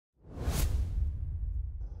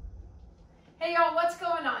Hey y'all, what's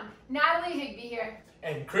going on? Natalie Higby here.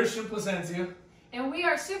 And Christian Placencia. And we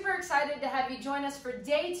are super excited to have you join us for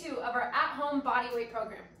day 2 of our at-home bodyweight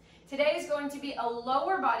program. Today is going to be a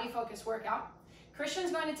lower body focus workout.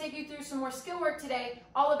 Christian's going to take you through some more skill work today,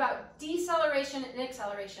 all about deceleration and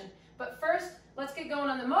acceleration. But first, let's get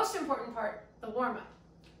going on the most important part, the warm-up.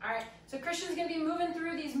 All right, so Christian's going to be moving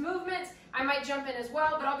through these movements. I might jump in as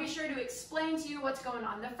well, but I'll be sure to explain to you what's going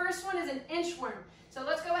on. The first one is an inchworm. So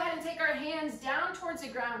let's go ahead and take our hands down towards the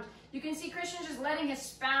ground. You can see Christian's just letting his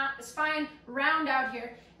spine round out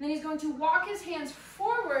here. And then he's going to walk his hands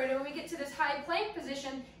forward, and when we get to this high plank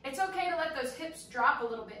position, it's okay to let those hips drop a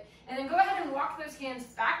little bit. And then go ahead and walk those hands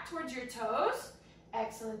back towards your toes.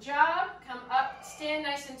 Excellent job. Come up, stand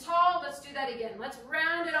nice and tall. Let's do that again. Let's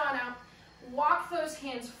round it on out. Walk those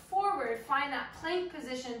hands forward, find that plank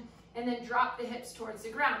position, and then drop the hips towards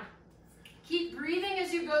the ground. Keep breathing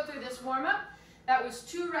as you go through this warm-up. That was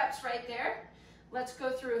 2 reps right there. Let's go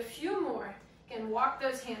through a few more. Again, walk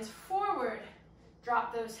those hands forward,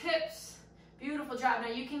 drop those hips. Beautiful job. Now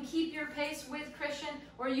you can keep your pace with Christian,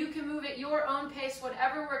 or you can move at your own pace,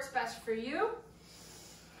 whatever works best for you.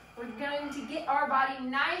 We're going to get our body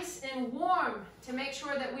nice and warm to make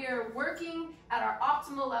sure that we are working at our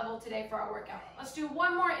optimal level today for our workout. Let's do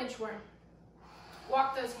one more inchworm.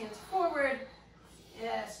 Walk those hands forward.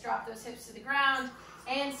 Yes, drop those hips to the ground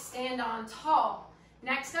and stand on tall.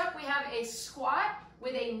 Next up, we have a squat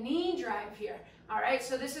with a knee drive here. All right,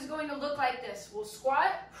 so this is going to look like this. We'll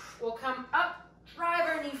squat, we'll come up, drive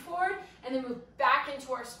our knee forward, and then move back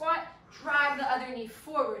into our squat, drive the other knee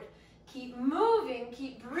forward. Keep moving,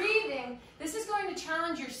 keep breathing. This is going to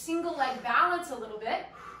challenge your single leg balance a little bit.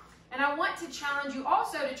 And I want to challenge you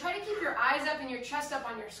also to try to keep your eyes up and your chest up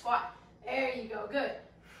on your squat. There you go, good.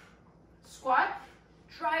 Squat,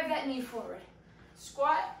 drive that knee forward.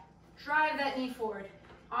 Squat, drive that knee forward.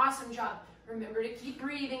 Awesome job. Remember to keep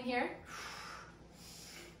breathing here.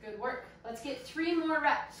 Good work. Let's get 3 more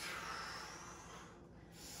reps.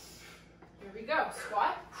 Here we go.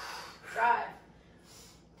 Squat, drive.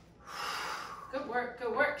 Good work,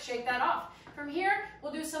 good work. Shake that off. From here,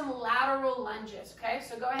 we'll do some lateral lunges, okay?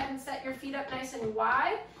 So go ahead and set your feet up nice and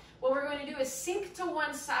wide. What we're going to do is sink to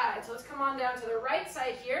one side. So let's come on down to the right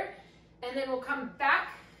side here, and then we'll come back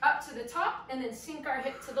up to the top, and then sink our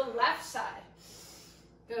hip to the left side.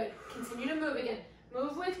 Good. Continue to move again.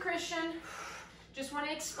 Move with Christian. Just want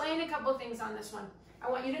to explain a couple things on this one. I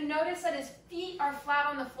want you to notice that his feet are flat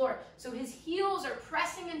on the floor, so his heels are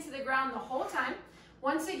pressing into the ground the whole time.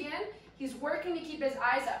 Once again, he's working to keep his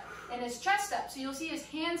eyes up and his chest up. So you'll see his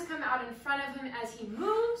hands come out in front of him as he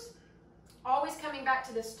moves, always coming back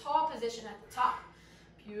to this tall position at the top.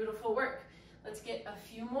 Beautiful work. Let's get a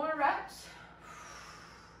few more reps.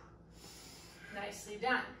 Nicely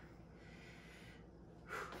done.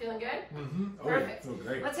 Feeling good? Mm-hmm. Oh, perfect. Yeah,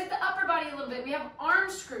 great. Let's hit the upper body a little bit. We have arm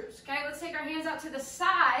screws, okay? Let's take our hands out to the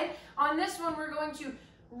side. On this one, we're going to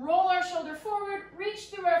roll our shoulder forward, reach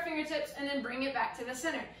through our fingertips, and then bring it back to the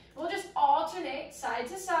center. We'll just alternate side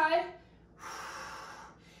to side.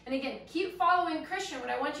 And again, keep following Christian. What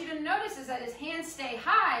I want you to notice is that his hands stay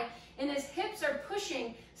high and his hips are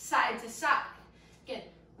pushing side to side. Again,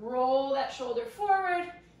 roll that shoulder forward,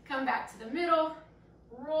 come back to the middle,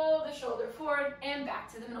 roll the shoulder forward and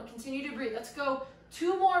back to the middle. Continue to breathe. Let's go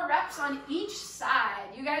 2 more reps on each side.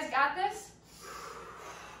 You guys got this?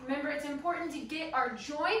 Remember, it's important to get our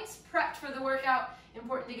joints prepped for the workout.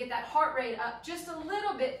 Important to get that heart rate up just a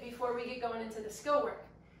little bit before we get going into the skill work.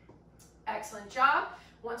 Excellent job.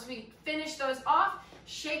 Once we finish those off,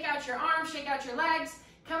 shake out your arms, shake out your legs.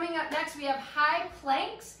 Coming up next, we have high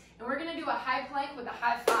planks, and we're going to do a high plank with a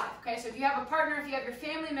high 5. Okay, so if you have a partner, if you have your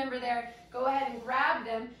family member there, go ahead and grab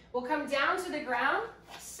them. We'll come down to the ground,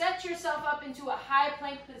 set yourself up into a high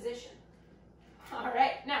plank position. All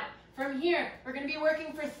right, now, from here, we're going to be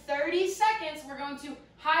working for 30 seconds. We're going to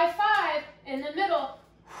high 5 in the middle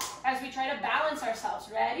as we try to balance ourselves.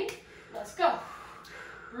 Ready? Let's go.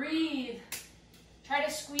 Breathe. Try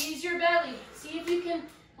to squeeze your belly. See if you can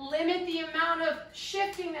limit the amount of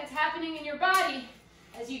shifting that's happening in your body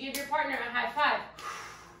as you give your partner a high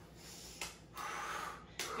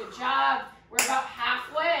 5. Good job. We're about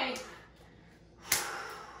halfway.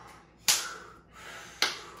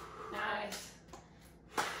 Nice.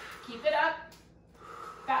 Keep it up.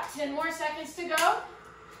 About 10 more seconds to go.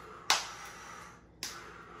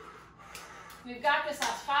 We've got this.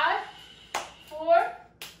 Last 5, 4,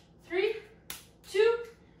 3, 2,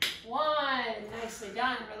 1. Nicely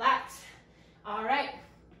done. Relax. All right.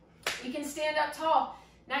 You can stand up tall.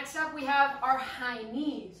 Next up, we have our high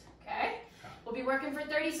knees. Okay? We'll be working for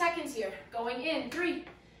 30 seconds here. Going in. 3,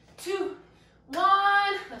 2,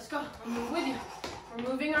 1. Let's go. I'm moving with you. We're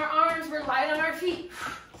moving our arms. We're light on our feet.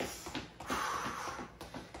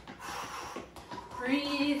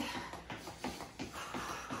 Breathe.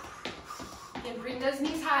 Again, bring those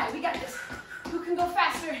knees high. We got this. Who can go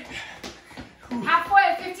faster?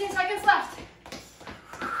 Halfway, 15 seconds left.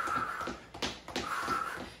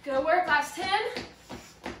 Good work, last 10.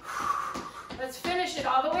 Let's finish it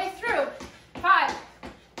all the way through. 5,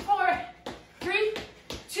 4, 3,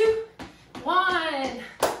 2, 1.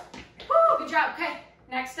 Woo, good job. Okay,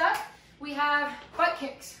 next up, we have butt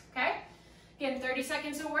kicks, okay? Again, 30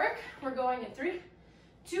 seconds of work. We're going in 3,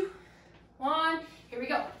 2, 1. Here we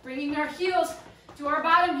go. Bringing our heels to our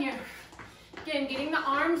bottom here. Again, getting the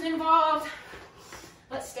arms involved.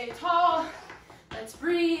 Let's stay tall. Let's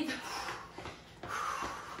breathe.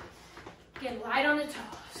 Again, light on the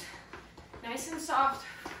toes. Nice and soft.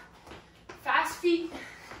 Fast feet.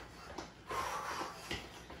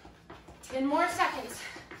 10 more seconds.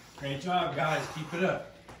 Great job, guys. Keep it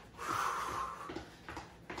up.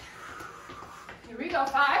 Here we go.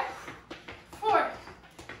 5, 4,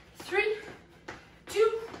 3,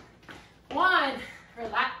 2, 1.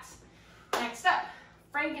 Relax. Next up,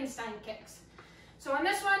 Frankenstein kicks. So on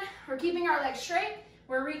this one, we're keeping our legs straight.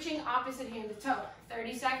 We're reaching opposite hand to toe.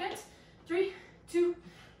 30 seconds. 3, 2,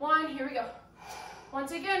 1. Here we go.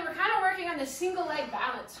 Once again, we're kind of working on this single leg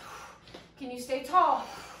balance. Can you stay tall?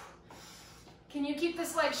 Can you keep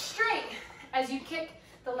this leg straight as you kick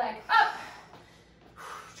the leg up?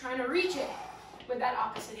 Trying to reach it with that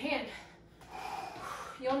opposite hand.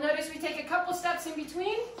 You'll notice we take a couple steps in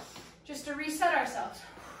between just to reset ourselves.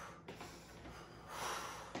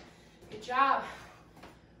 Good job.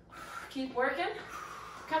 Keep working.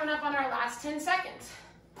 Coming up on our last 10 seconds.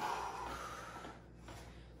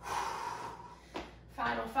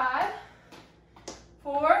 Final 5,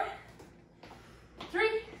 4, 3,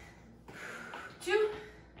 2,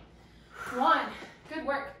 1. Good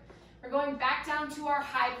work. We're going back down to our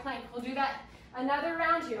high plank. We'll do that another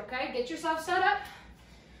round here, okay? Get yourself set up.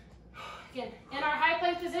 Again, in our high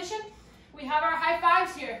plank position, we have our high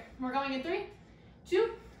fives here. We're going in 3,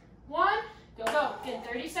 2, 1. Go, go. Again,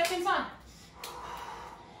 30 seconds on.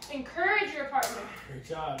 Encourage your partner. Great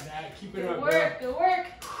job, Nat. Keep it up, Good work, good work.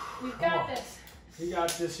 We've Come got on. this. We got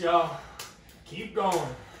this, y'all. Keep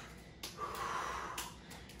going.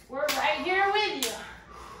 We're right here with you.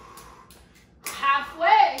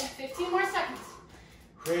 Halfway, 15 more seconds.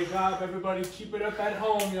 Great job, everybody. Keep it up at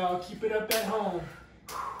home, y'all. Keep it up at home.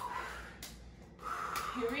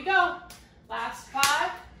 Here we go. Last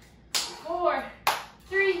 5, 4,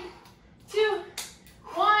 3, 2,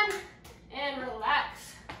 1, and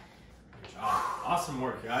relax. Good job. Awesome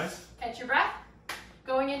work, guys. Catch your breath.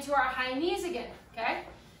 Going into our high knees again, okay?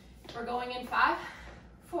 We're going in 5,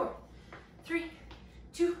 4, 3,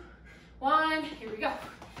 2, 1. Here we go.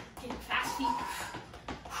 Get fast feet.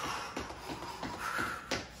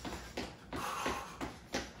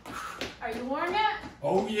 Are you warm yet?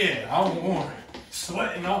 Oh, yeah. I'm warm.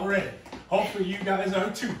 Sweating already. Hopefully you guys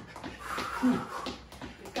are too.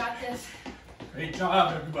 We've got this. Great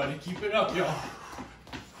job, everybody. Keep it up, y'all.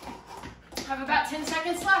 Have about 10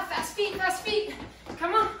 seconds left. Fast feet, fast feet.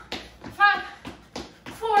 Come on. 5,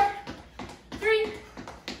 4, 3,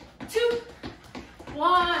 2,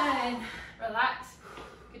 1. Relax.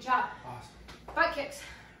 Good job. Awesome. Butt kicks.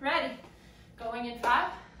 Ready. Going in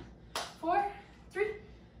 5, 4, 3,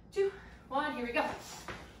 2, 1. Here we go.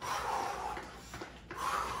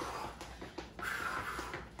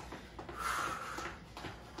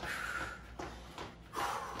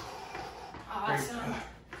 Awesome.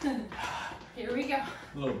 Here we go.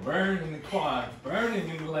 A little burn in the quads, burning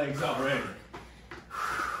in the legs already.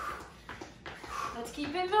 Let's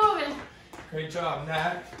keep it moving. Great job,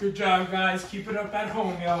 Nat. Good job, guys. Keep it up at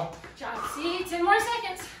home, y'all. Good job. See, 10 more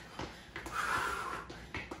seconds.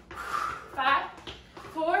 5,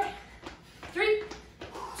 4, 3,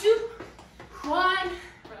 2, 1.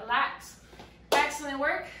 Relax. Excellent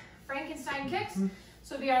work. Frankenstein kicks.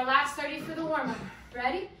 This will be our last 30 for the warm-up.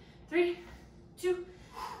 Ready? 3, 2,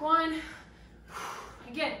 1.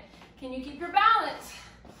 Again, can you keep your balance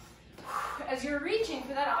as you're reaching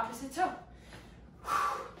for that opposite toe?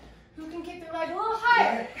 Who can kick their leg a little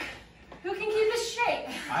higher? Who can keep it straight?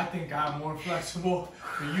 I think I'm more flexible,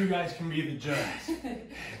 but you guys can be the judge.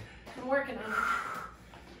 I'm working on it.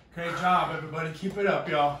 Great job, everybody. Keep it up,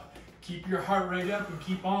 y'all. Keep your heart rate up and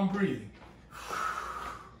keep on breathing.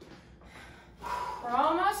 We're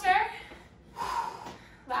almost there.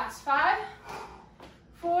 Last 5,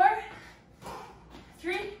 4,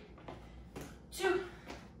 3, 2,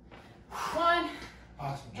 1.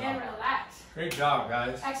 Awesome job. And relax. Great job,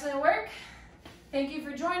 guys. Excellent work. Thank you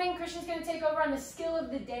for joining. Christian's going to take over on the skill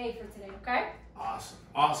of the day for today, okay? Awesome.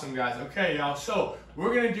 Awesome, guys. Okay, y'all. So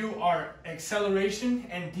we're going to do our acceleration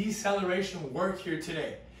and deceleration work here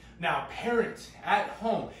today. Now, parents at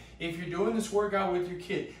home, if you're doing this workout with your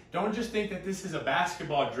kid, don't just think that this is a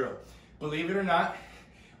basketball drill. Believe it or not,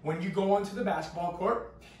 when you go onto the basketball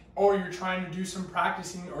court or you're trying to do some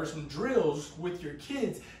practicing or some drills with your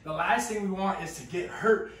kids, the last thing we want is to get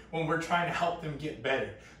hurt when we're trying to help them get better.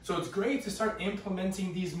 So it's great to start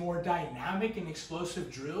implementing these more dynamic and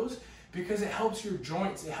explosive drills because it helps your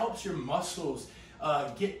joints, it helps your muscles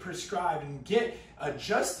get prescribed and get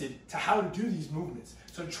adjusted to how to do these movements.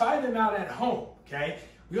 So try them out at home, okay?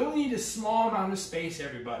 We only need a small amount of space,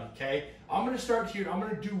 everybody, okay? I'm gonna start here. I'm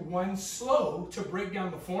gonna do one slow to break down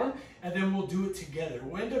the form, and then we'll do it together.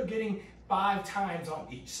 We'll end up getting 5 times on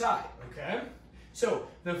each side, okay? So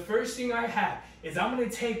the first thing I have is I'm gonna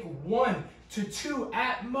take 1 to 2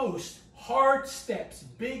 at most hard steps,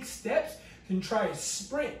 big steps, and try to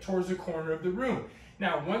sprint towards the corner of the room.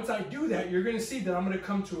 Now, once I do that, you're gonna see that I'm gonna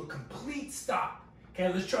come to a complete stop.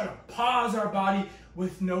 Okay, let's try to pause our body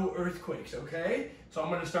with no earthquakes, okay? So I'm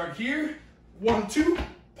gonna start here, 1, 2,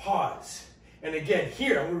 pause. And again,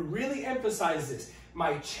 here, I'm gonna really emphasize this.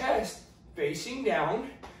 My chest facing down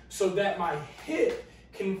so that my hip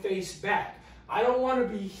can face back. I don't wanna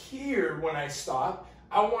be here when I stop.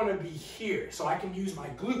 I wanna be here so I can use my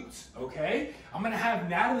glutes, okay? I'm gonna have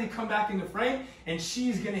Natalie come back in the frame and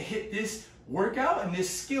she's gonna hit this workout and this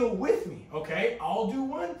skill with me, okay? I'll do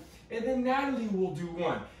one and then Natalie will do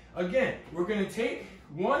one. Again, we're gonna take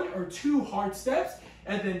 1 or 2 hard steps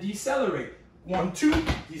and then decelerate. 1, 2,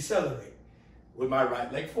 decelerate. With my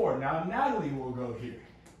right leg forward. Now Natalie will go here.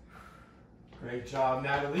 Great job,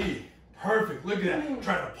 Natalie. Perfect, look at that.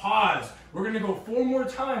 Try to pause. We're gonna go 4 more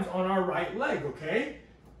times on our right leg, okay?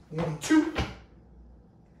 1, 2.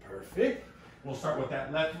 Perfect. We'll start with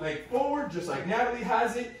that left leg forward, just like Natalie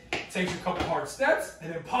has it. Takes a couple hard steps,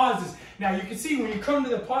 and then pauses. Now you can see when you come to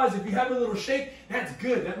the pause, if you have a little shake, that's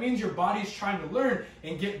good. That means your body's trying to learn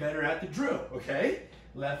and get better at the drill, okay?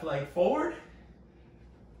 Left leg forward.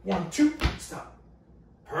 1, 2, stop.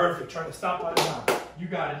 Perfect, try to stop by the line. You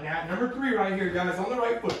got it, Nat. Number 3 right here, guys, on the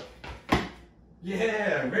right foot.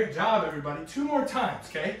 Yeah, great job, everybody. 2 more times,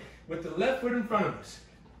 okay? With the left foot in front of us.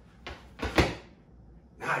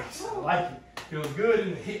 Nice, I like it. Feels good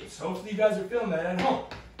in the hips. Hopefully you guys are feeling that at home.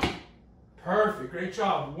 Perfect, great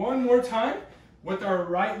job. 1 more time with our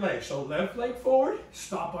right leg. So left leg forward,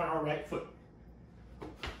 stop on our right foot.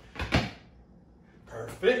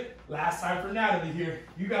 Perfect. Last time for Natalie here.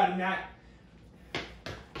 You got it, Nat.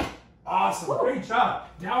 Awesome, great job.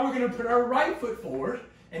 Now we're gonna put our right foot forward,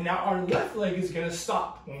 and now our left leg is gonna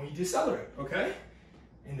stop when we decelerate, okay?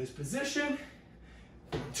 In this position,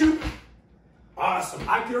 1, 2. Awesome,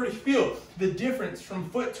 I can already feel the difference from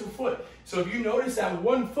foot to foot. So if you notice that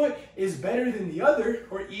one foot is better than the other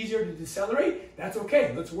or easier to decelerate, that's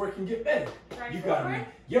okay. Let's work and get better. Right you forward? got it.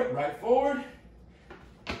 Yep, right forward.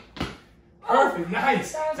 Perfect,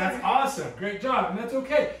 nice. That's awesome, great job, and that's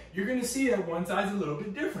okay. You're gonna see that one side's a little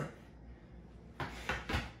bit different.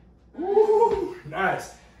 Woo,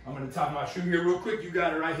 nice. I'm gonna tie my shoe here real quick. You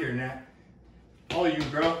got it right here, Nat. All you,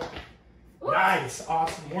 girl. Nice,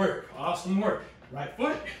 awesome work, awesome work. Right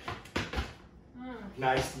foot.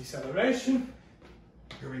 Nice deceleration.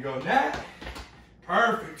 Here we go, Nat.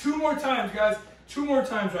 Perfect. 2 more times, guys. 2 more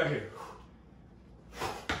times right here.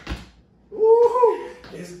 Woo!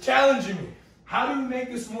 It's challenging me. How do we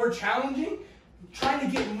make this more challenging? We're trying to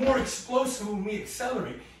get more explosive when we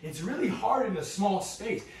accelerate. It's really hard in a small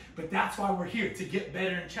space, but that's why we're here, to get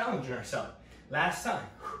better and challenge ourselves. Last time.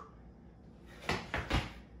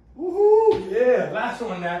 Woohoo! Yeah, last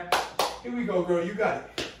one, Nat. Here we go, girl. You got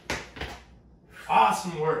it.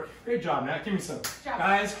 Awesome work. Great job, Nat. Give me some.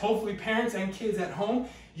 Guys, hopefully parents and kids at home,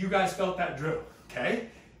 you guys felt that drill, okay?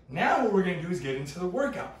 Now what we're going to do is get into the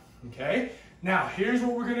workout, okay? Now, here's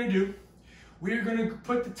what we're going to do. We're going to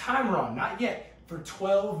put the timer on, not yet, for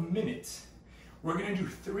 12 minutes. We're going to do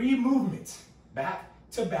 3 movements, back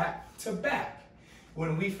to back to back.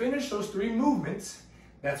 When we finish those 3 movements,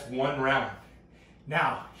 that's 1 round.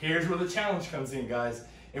 Now, here's where the challenge comes in, guys.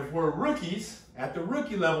 If we're rookies, at the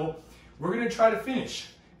rookie level, we're gonna try to finish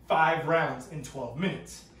 5 rounds in 12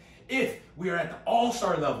 minutes. If we are at the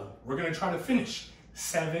all-star level, we're gonna try to finish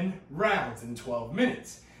 7 rounds in 12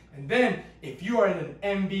 minutes. And then, if you are at an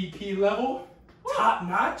MVP level, top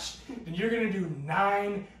notch, then you're gonna do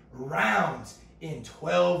 9 rounds in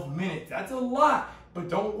 12 minutes. That's a lot, but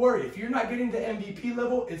don't worry. If you're not getting to MVP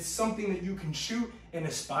level, it's something that you can shoot and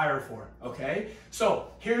aspire for, okay? So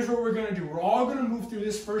here's what we're gonna do. We're all gonna move through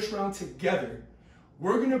this first round together.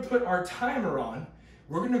 we're gonna put our timer on.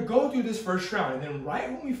 We're gonna go through this first round, and then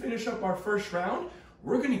right when we finish up our first round,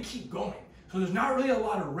 we're gonna keep going. So there's not really a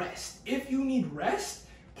lot of rest. If you need rest,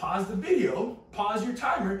 pause the video, pause your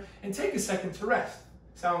timer, and take a second to rest.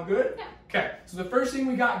 Sound good? Yeah. Okay, so the first thing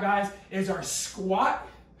we got, guys, is our squat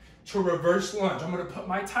to reverse lunge. I'm gonna put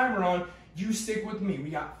my timer on. You stick with me. We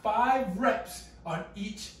got 5 reps on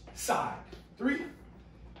each side. 3,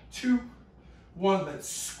 2, 1. Let's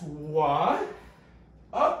squat.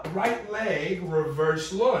 Up, right leg,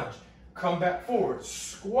 reverse lunge. Come back forward.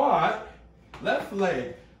 Squat, left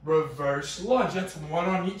leg, reverse lunge. That's 1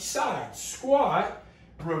 on each side. Squat,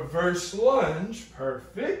 reverse lunge.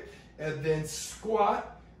 Perfect. And then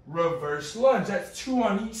squat, reverse lunge. That's 2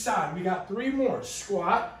 on each side. We got 3 more.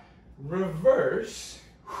 Squat, reverse,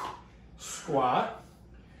 squat,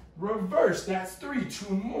 reverse. That's 3. 2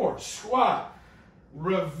 more. Squat,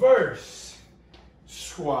 reverse,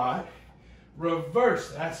 squat,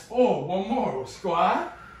 reverse. That's 4. 1 more.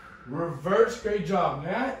 Squat, reverse. Great job,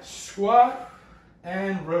 Nat. Squat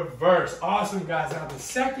and reverse. Awesome, guys. Now the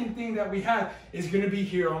second thing that we have is going to be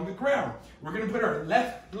here on the ground. We're going to put our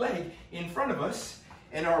left leg in front of us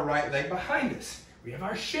and our right leg behind us. We have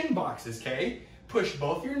our shin boxes, okay? Push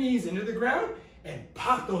both your knees into the ground and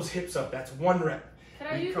pop those hips up. That's 1 rep. Can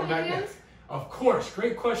I use my hands? Of course.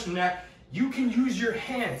 Great question, Nat. You can use your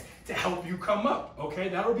hands to help you come up, okay?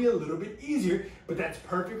 That'll be a little bit easier, but that's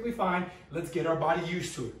perfectly fine. Let's get our body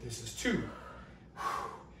used to it. This is 2,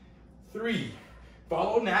 3.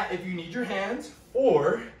 Follow Nat if you need your hands,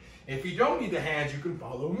 or if you don't need the hands, you can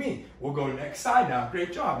follow me. We'll go next side now.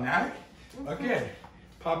 Great job, Nat. Again,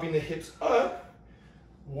 popping the hips up.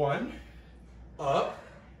 1, up,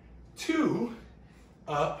 2,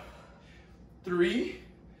 up, 3,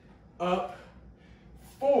 up,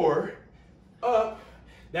 4, up.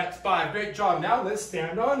 That's 5. Great job. Now let's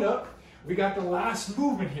stand on up. We got the last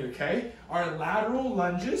movement here, okay? Our lateral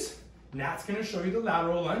lunges. Nat's going to show you the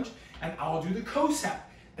lateral lunge, and I'll do the Cossack.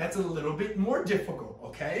 That's a little bit more difficult,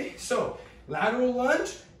 okay? So, lateral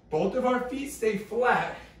lunge, both of our feet stay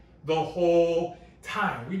flat the whole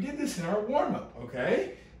time. We did this in our warm-up,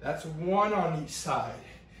 okay? That's 1 on each side.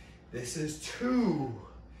 This is 2.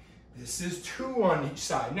 This is 2 on each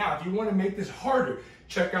side. Now, if you want to make this harder,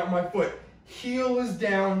 check out my foot. Heel is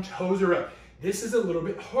down, toes are up. This is a little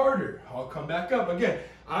bit harder. I'll come back up. Again,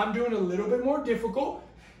 I'm doing a little bit more difficult.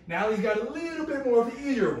 Nallie's got a little bit more of the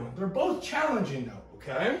easier one. They're both challenging though,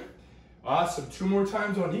 okay? Awesome. 2 more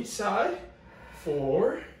times on each side.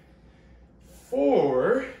 4,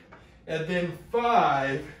 4, and then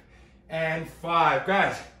 5, and 5.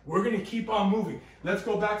 Guys, we're going to keep on moving. Let's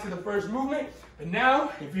go back to the first movement. And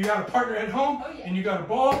now, if you got a partner at home and you got a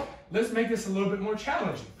ball, let's make this a little bit more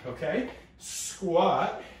challenging, okay?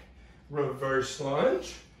 Squat, reverse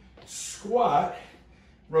lunge, squat,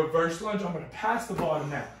 reverse lunge. I'm going to pass the ball to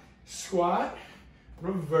Nat. Squat,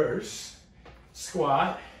 reverse,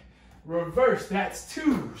 squat, reverse. That's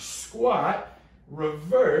 2. Squat,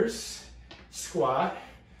 reverse, squat,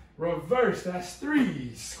 reverse. That's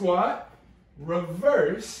 3. Squat,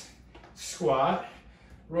 reverse, squat,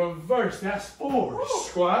 reverse. That's 4.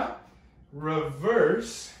 Squat,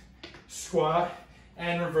 reverse, squat,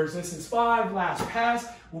 and reverse. This is 5. Last pass.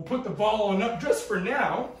 We'll put the ball on up just for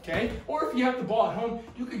now, okay? Or if you have the ball at home,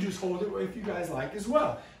 you can just hold it if you guys like as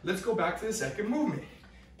well. Let's go back to the second movement.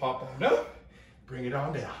 Pop on up, bring it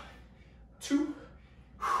on down. 2,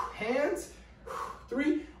 hands,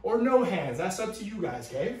 3, or no hands. That's up to you guys,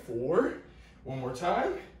 okay? 4, 1 more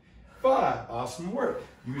time. 5, awesome work.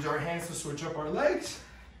 Use our hands to switch up our legs.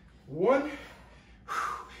 1,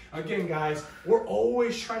 again, guys, we're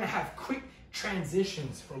always trying to have quick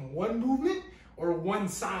transitions from one movement or one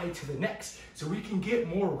side to the next so we can get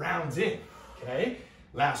more rounds in, okay?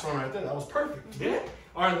 Last one right there, that was perfect. Then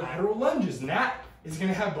our lateral lunges. Nat is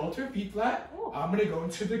gonna have both her feet flat. I'm gonna go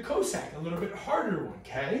into the Cossack, a little bit harder one,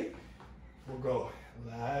 okay? We'll go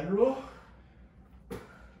lateral,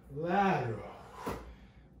 lateral,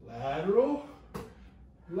 lateral,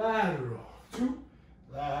 lateral, 2,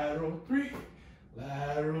 lateral, 3,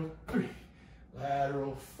 lateral, 3,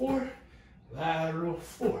 lateral, 4, lateral,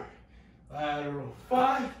 4, lateral,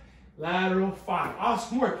 5, lateral, 5.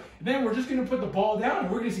 Awesome work. And then we're just going to put the ball down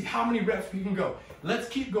and we're going to see how many reps we can go. Let's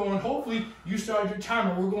keep going. Hopefully you started your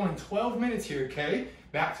timer. We're going 12 minutes here, okay?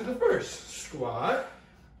 Back to the first. Squat,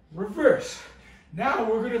 reverse. Now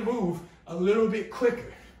we're going to move a little bit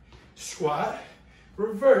quicker. Squat,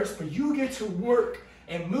 reverse, but you get to work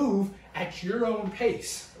and move at your own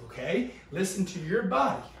pace, okay? Listen to your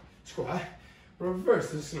body. Squat,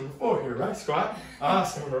 reverse. This is number 4 here, right? Squat,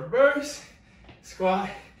 awesome, reverse, squat,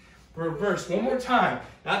 reverse. One more time.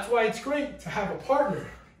 That's why it's great to have a partner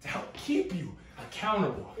to help keep you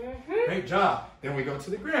accountable. Great job. Then we go to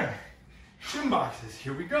the ground. Shin boxes.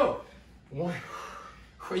 Here we go. One.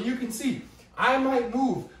 And you can see, I might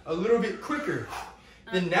move a little bit quicker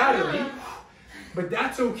than Natalie, but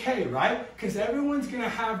that's okay, right? Because everyone's going to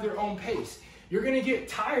have their own pace. You're going to get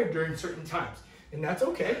tired during certain times, and that's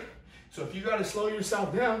okay. So if you got to slow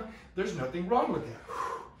yourself down, there's nothing wrong with that.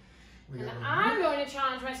 And I'm going to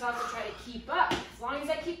challenge myself to try to keep up. As long as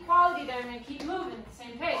I keep quality there, I'm going to keep moving at the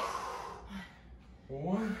same pace.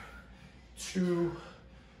 1, 2,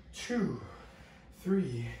 2,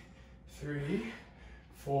 3, 3,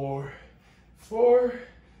 4, 4,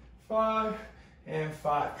 5, and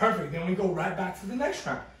 5. Perfect. Then we go right back to the next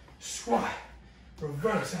round. Squat,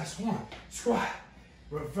 reverse, that's 1. Squat,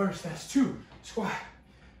 reverse, that's 2. Squat,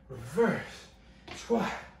 reverse,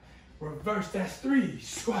 squat, reverse, that's 3.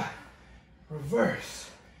 Squat,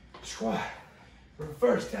 reverse, squat,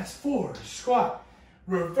 reverse, that's 4. Squat,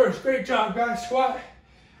 reverse. Great job, guys. Squat,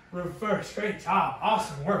 reverse. Great job.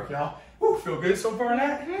 Awesome work, y'all. Woo, feel good so far in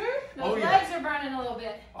that? Those legs are burning a little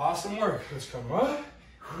bit. Awesome work. Let's come up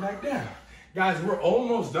and back down. Guys, we're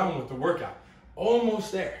almost done with the workout.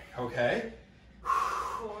 Almost there, okay?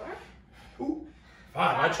 4. Ooh,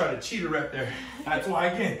 5. I tried to cheat a rep there. That's why,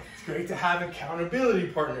 again, it's great to have an accountability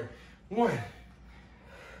partner. 1,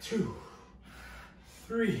 2,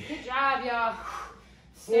 3. Good job, y'all.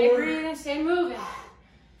 Stay 4, breathing, stay moving.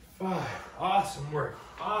 5. Awesome work.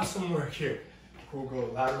 Awesome work here. We'll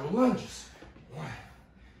go lateral lunges. 1,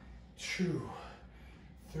 2,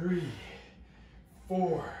 3,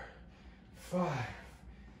 4, 5,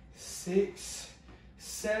 6,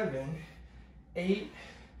 7, 8,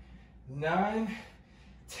 9,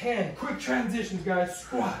 10. Quick transitions, guys.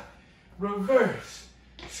 Squat, reverse,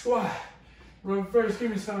 squat, reverse.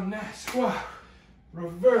 Give me some nice squat,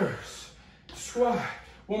 reverse, squat.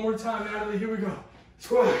 One more time, Natalie. Here we go.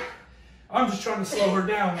 Squat. I'm just trying to slow her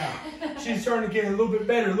down now. She's trying to get a little bit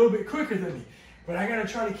better, a little bit quicker than me. But I gotta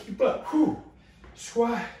try to keep up. Whew.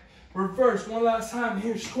 Squat, reverse. One last time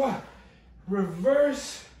here. Squat,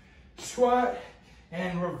 reverse, squat,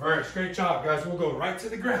 and reverse. Great job, guys. We'll go right to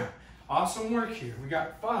the ground. Awesome work here. We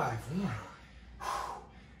got 5. 1,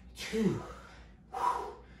 2,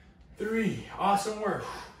 3. Awesome work.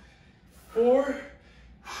 4,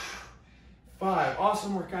 5.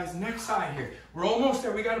 Awesome work, guys. Next side here. We're almost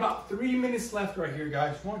there. We got about 3 minutes left right here,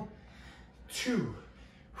 guys. 1, 2,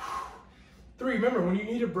 3. Remember, when you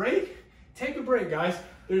need a break, take a break, guys.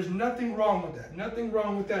 There's nothing wrong with that. Nothing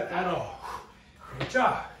wrong with that at all. Good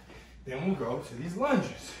job. Then we'll go to these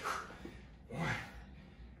lunges. 1,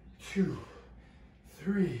 2,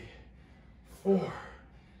 3, 4,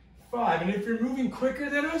 5. And if you're moving quicker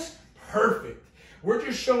than us, perfect. We're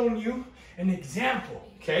just showing you an example,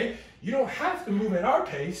 okay? You don't have to move at our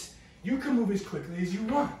pace. You can move as quickly as you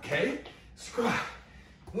want, okay? Squat,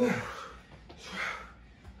 lunge,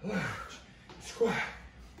 lunge, squat,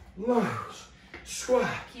 lunge, squat.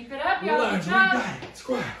 Keep it up, y'all. Lunge, we got it.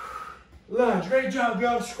 Squat, lunge. Great job,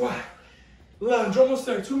 y'all. Squat, lunge. Almost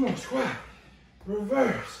there. 2 more. Squat,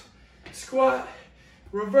 reverse, squat,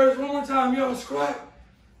 reverse. One more time, y'all. Squat,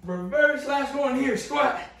 reverse. Last one here.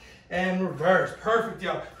 Squat and reverse. Perfect,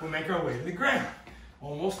 y'all. We'll make our way to the ground.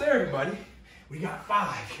 Almost there, everybody. We got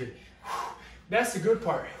 5 here. That's the good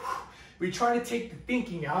part. We try to take the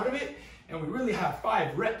thinking out of it, and we really have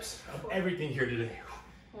 5 reps of everything here today.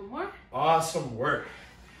 1 more. Awesome work.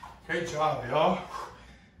 Great job, y'all.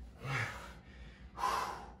 1,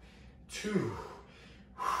 2,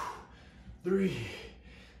 3,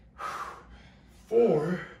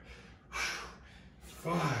 4,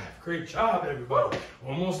 5. Great job, everybody.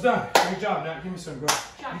 Almost done. Great job. Now give me some, bro.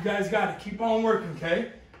 You guys got it. Keep on working,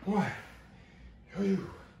 okay? 1, 2,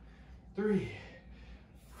 3,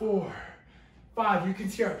 4, 5. You can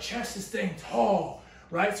see our chest is staying tall,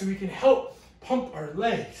 right? So we can help pump our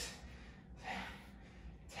legs.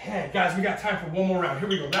 10. Guys, we got time for one more round. Here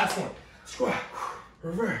we go. Last one. Squat,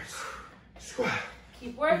 reverse, squat.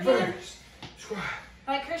 Keep working. Reverse, squat.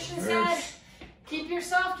 Like Christian reverse. said, keep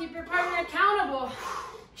yourself, keep your partner accountable.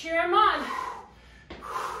 Cheer him on.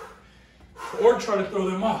 Or try to throw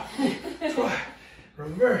them off. Squat,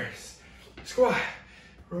 reverse, squat,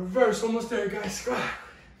 reverse. Almost there, guys. Squat,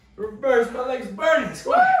 reverse. My leg's burning.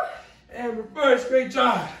 Squat, and reverse. Great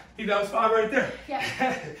job. I think that was 5 right there.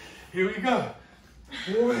 Yeah. Here we go.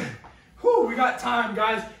 1. Whew, we got time,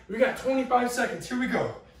 guys. We got 25 seconds. Here we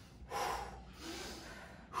go.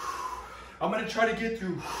 I'm going to try to get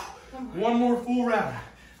through one more full round.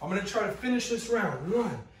 I'm going to try to finish this round.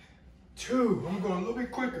 1, 2. I'm going a little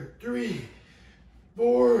bit quicker. 3,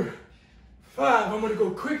 4, 5. I'm gonna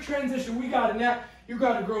go quick transition. We got it now. You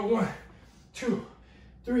gotta grow 1, 2,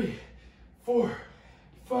 3, 4,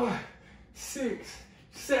 5, 6,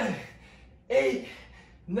 7, 8,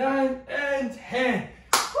 9, and 10.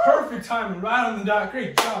 Perfect timing, right on the dot.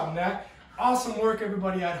 Great job, Nat. Awesome work,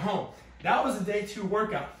 everybody at home. That was a day 2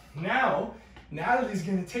 workout. Now, Natalie's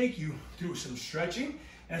gonna take you through some stretching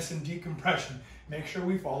and some decompression. Make sure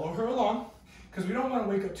we follow her along, because we don't want to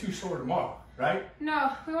wake up too sore tomorrow, right?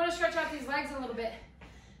 No, we want to stretch out these legs a little bit.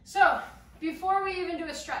 So, before we even do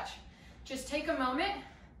a stretch, just take a moment.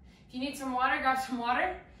 If you need some water, grab some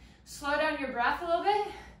water. Slow down your breath a little bit.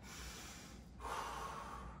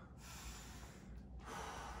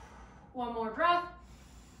 One more breath.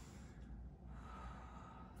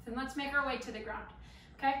 Then let's make our way to the ground,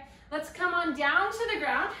 okay? Let's come on down to the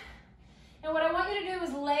ground. And what I want you to do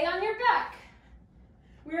is lay on your back.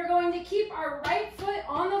 We are going to keep our right foot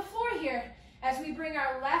on the floor here as we bring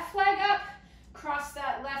our left leg up, cross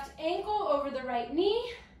that left ankle over the right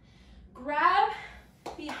knee, grab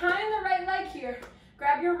behind the right leg here,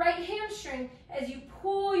 grab your right hamstring as you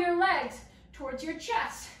pull your legs towards your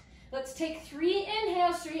chest. Let's take 3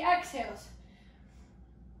 inhales, 3 exhales.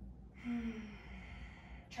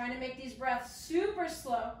 Trying to make these breaths super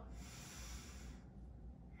slow.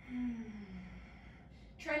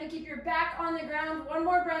 Trying to keep your back on the ground. One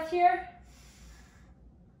more breath here.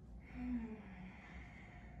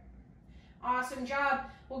 Awesome job.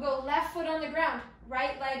 We'll go left foot on the ground.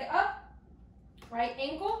 Right leg up. Right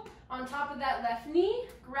ankle on top of that left knee.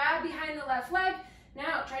 Grab behind the left leg.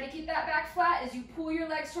 Now try to keep that back flat as you pull your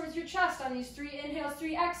legs towards your chest on these 3 inhales,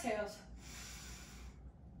 3 exhales.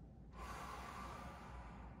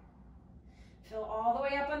 Fill all the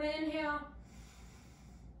way up on the inhale.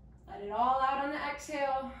 Let it all out on the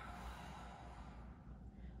exhale.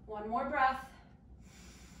 One more breath.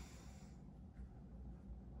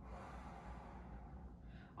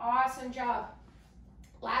 Awesome job.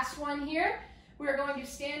 Last one here. We're going to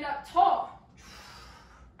stand up tall.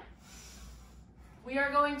 We are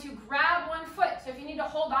going to grab one foot. So if you need to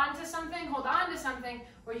hold on to something,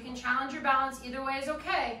 or you can challenge your balance. Either way is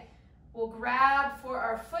okay. We'll grab for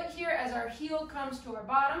our foot here as our heel comes to our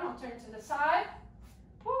bottom. I'll turn to the side.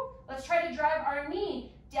 Woo. Let's try to drive our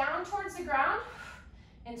knee down towards the ground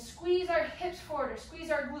and squeeze our hips forward, or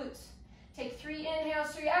squeeze our glutes. Take 3 inhales,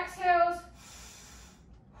 3 exhales.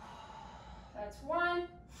 That's 1.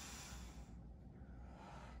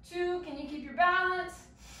 2, can you keep your balance?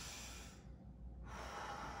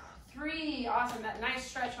 3, awesome, that nice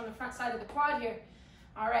stretch on the front side of the quad here.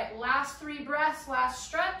 All right, last 3 breaths, last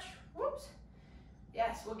stretch. Whoops.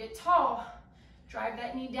 Yes, we'll get tall. Drive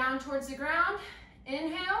that knee down towards the ground.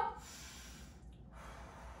 Inhale.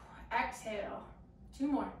 Exhale. 2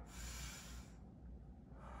 more.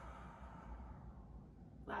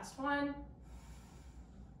 Last 1.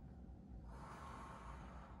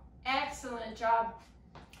 Excellent job.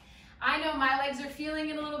 I know my legs are feeling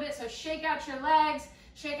it a little bit, so shake out your legs,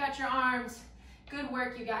 shake out your arms. Good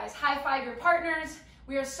work, you guys. High five your partners.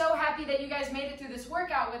 We are so happy that you guys made it through this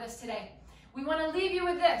workout with us today. We want to leave you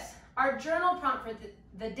with this, our journal prompt for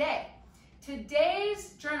the day.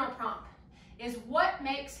 Today's journal prompt is what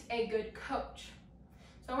makes a good coach.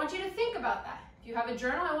 So I want you to think about that. If you have a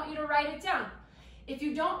journal, I want you to write it down. If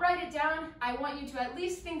you don't write it down, I want you to at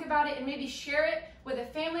least think about it and maybe share it with a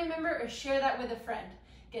family member or share that with a friend.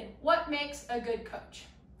 Again, what makes a good coach?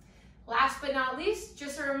 Last but not least,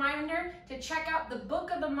 just a reminder to check out the book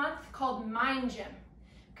of the month called Mind Gym.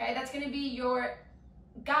 Okay, that's going to be your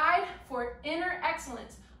guide for inner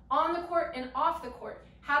excellence on the court and off the court,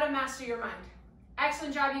 how to master your mind.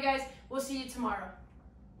 Excellent job, you guys. We'll see you tomorrow.